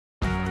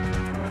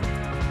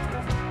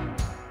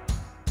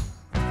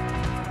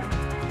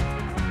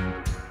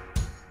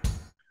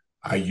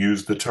I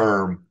use the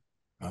term,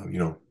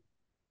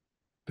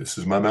 this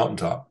is my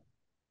mountaintop.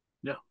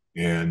 Yeah.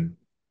 And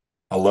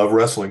I love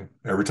wrestling.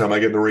 Every time I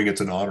get in the ring,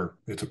 it's an honor.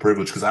 It's a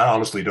privilege because I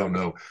honestly don't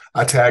know.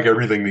 I tag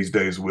everything these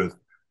days with,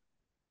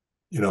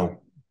 you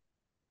know,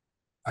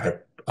 I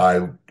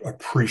I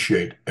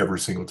appreciate every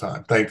single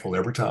time, thankful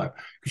every time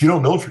because you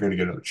don't know if you're going to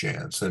get another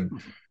chance. And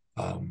Mhm.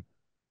 um,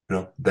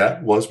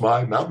 that was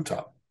my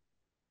mountaintop.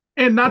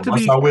 And So not to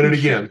unless be I win it cliche,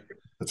 again,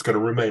 it's going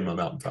to remain my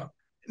mountaintop.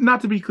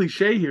 not to be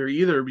cliche here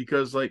either,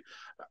 because like,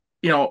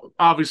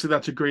 obviously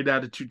that's a great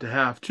attitude to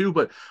have too.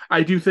 But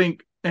I do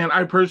think, and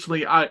I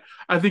personally, I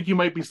think you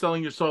might be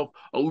selling yourself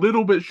a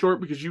little bit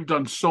short because you've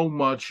done so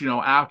much,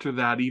 after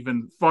that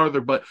even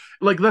farther. But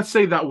like, let's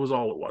say that was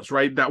all it was,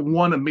 right? That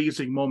one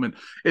amazing moment.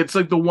 It's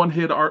like the one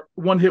hit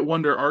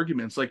wonder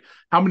arguments. Like,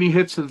 how many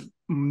hits has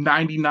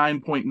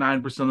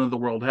 99.9% of the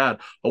world had?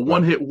 A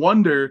one Right. hit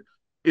wonder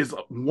is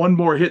one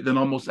more hit than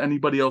almost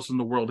anybody else in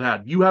the world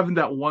had. You having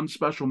that one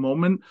special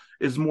moment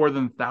is more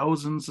than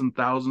thousands and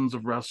thousands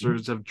of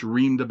wrestlers have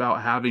dreamed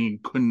about having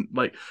and couldn't,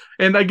 like.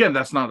 And again,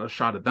 that's not a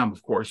shot at them,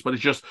 of course, but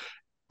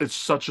it's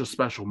such a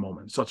special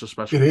moment, such a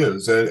special It moment.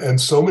 is, and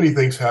so many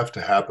things have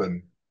to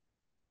happen,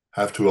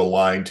 have to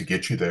align to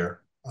get you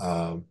there.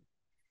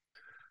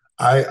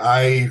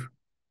 I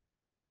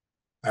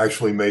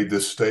actually made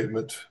this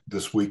statement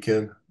this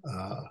weekend.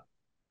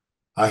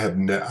 I have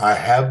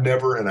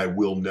never and I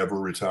will never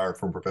retire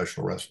from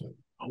professional wrestling.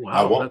 Oh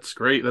I wow, won't. that's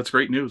great. That's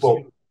great news.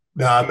 Well,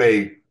 now I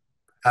may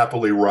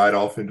happily ride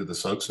off into the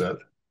sunset.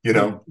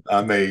 Mhm.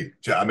 I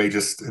may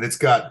just, and it's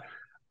got,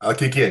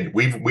 like, again,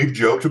 we've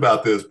joked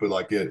about this, but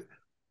like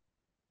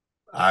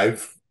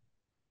I've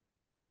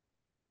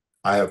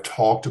I have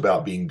talked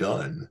about being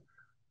done,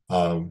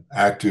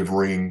 active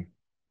ring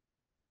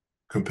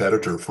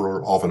competitor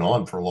for off and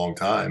on for a long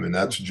time, and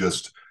that's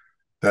just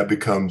that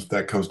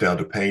comes down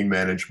to pain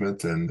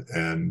management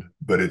and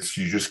but it's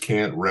you just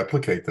can't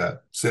replicate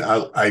that.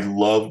 So I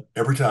love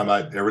every time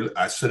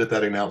I sit at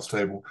that announce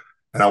table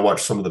and I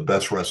watch some of the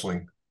best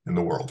wrestling in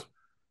the world.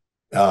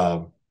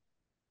 Um,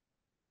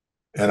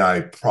 and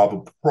I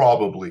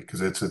probably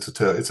because it's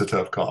a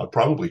tough call. I'd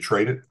probably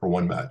trade it for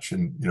one match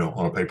and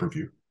on a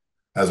pay-per-view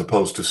as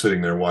opposed to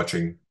sitting there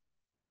watching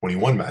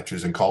 21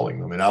 matches and calling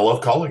them. And I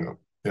love calling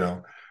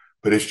them,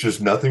 but it's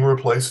just nothing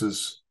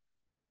replaces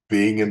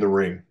being in the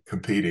ring,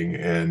 competing,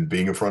 and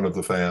being in front of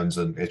the fans,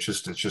 and it's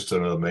just it's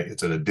an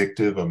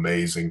addictive,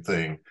 amazing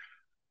thing.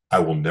 I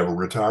will never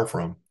retire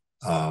from.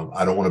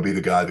 I don't want to be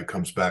the guy that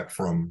comes back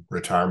from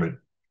retirement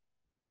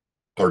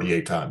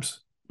 38 times.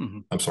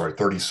 Mhm. I'm sorry,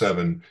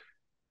 37.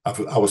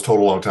 I was told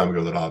a long time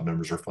ago that odd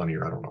numbers are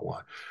funnier. I don't know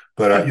why,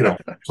 but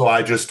so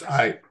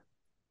I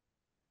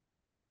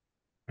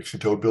actually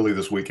told Billy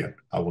this weekend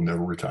I will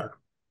never retire.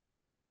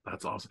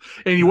 That's awesome.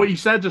 And Yeah. what you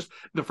said, just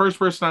the first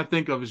person I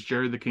think of is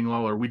Jerry the King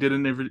Lawler. We did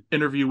an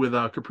interview with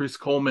Caprice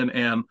Coleman,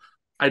 and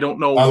I don't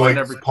know By the way,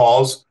 whenever.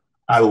 pause.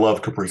 I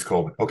love Caprice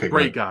Coleman. Okay, go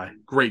Great ahead. guy,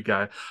 great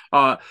guy.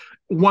 Uh,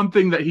 One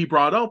thing that he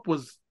brought up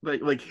was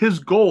like his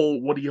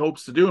goal, what he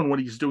hopes to do, and what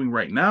he's doing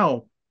right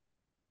now.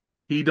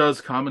 He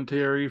does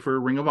commentary for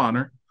Ring of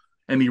Honor,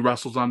 and he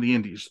wrestles on the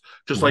Indies,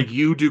 just like Mhm.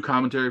 you do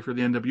commentary for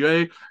the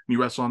NWA. And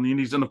you wrestle on the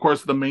Indies, and of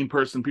course, the main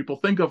person people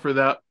think of for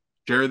that,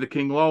 Jerry the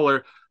King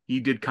Lawler. He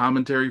did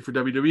commentary for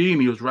WWE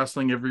and he was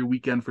wrestling every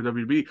weekend for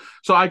WWE.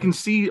 So I can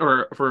see,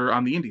 or for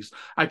on the Indies,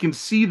 I can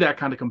see that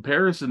kind of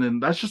comparison,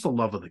 and that's just a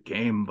love of the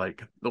game.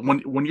 Like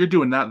when you're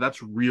doing that,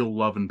 that's real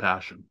love and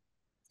passion.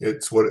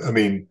 It's what I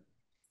mean.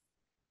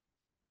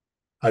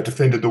 I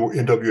defended the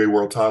NWA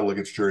World Title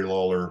against Jerry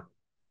Lawler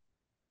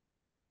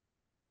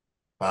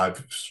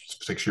 5,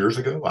 6 years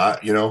ago. I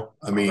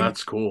Oh, mean,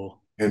 that's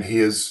cool. and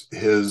his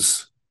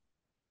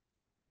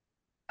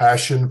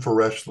passion for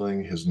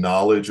wrestling, his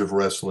knowledge of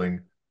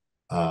wrestling,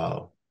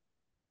 uh,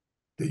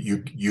 that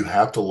you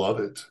have to love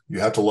it. You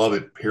have to love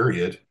it,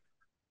 period.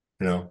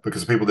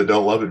 Because people that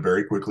don't love it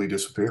very quickly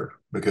disappear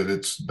because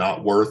it's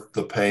not worth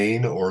the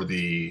pain or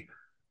the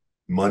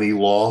money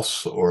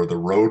loss or the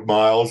road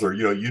miles or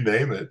you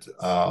name it.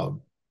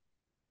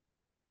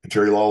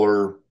 Jerry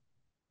Lawler,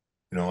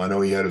 I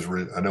know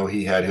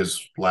he had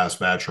his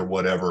last match or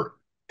whatever,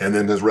 and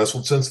then has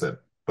wrestled since then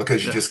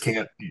because you Yeah. just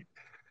can't.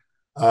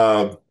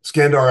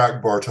 Skandar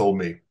Akbar told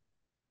me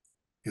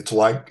it's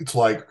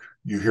like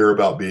you hear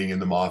about being in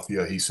the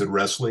mafia. He said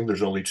wrestling,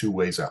 there's only two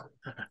ways out.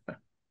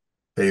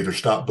 They either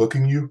stop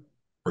booking you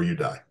or you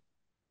die.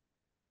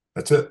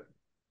 That's it.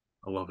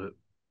 I love it.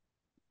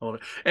 I love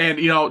it.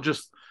 And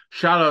just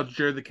shout out to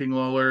Jerry the King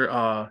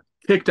Lawler.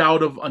 Kicked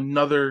out of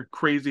another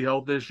crazy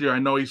health issue. I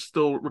know he's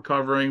still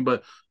recovering,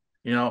 but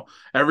you know,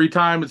 every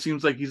time it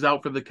seems like he's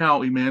out for the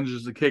count, he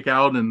manages to kick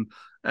out and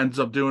ends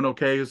up doing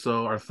okay.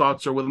 So our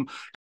thoughts are with him.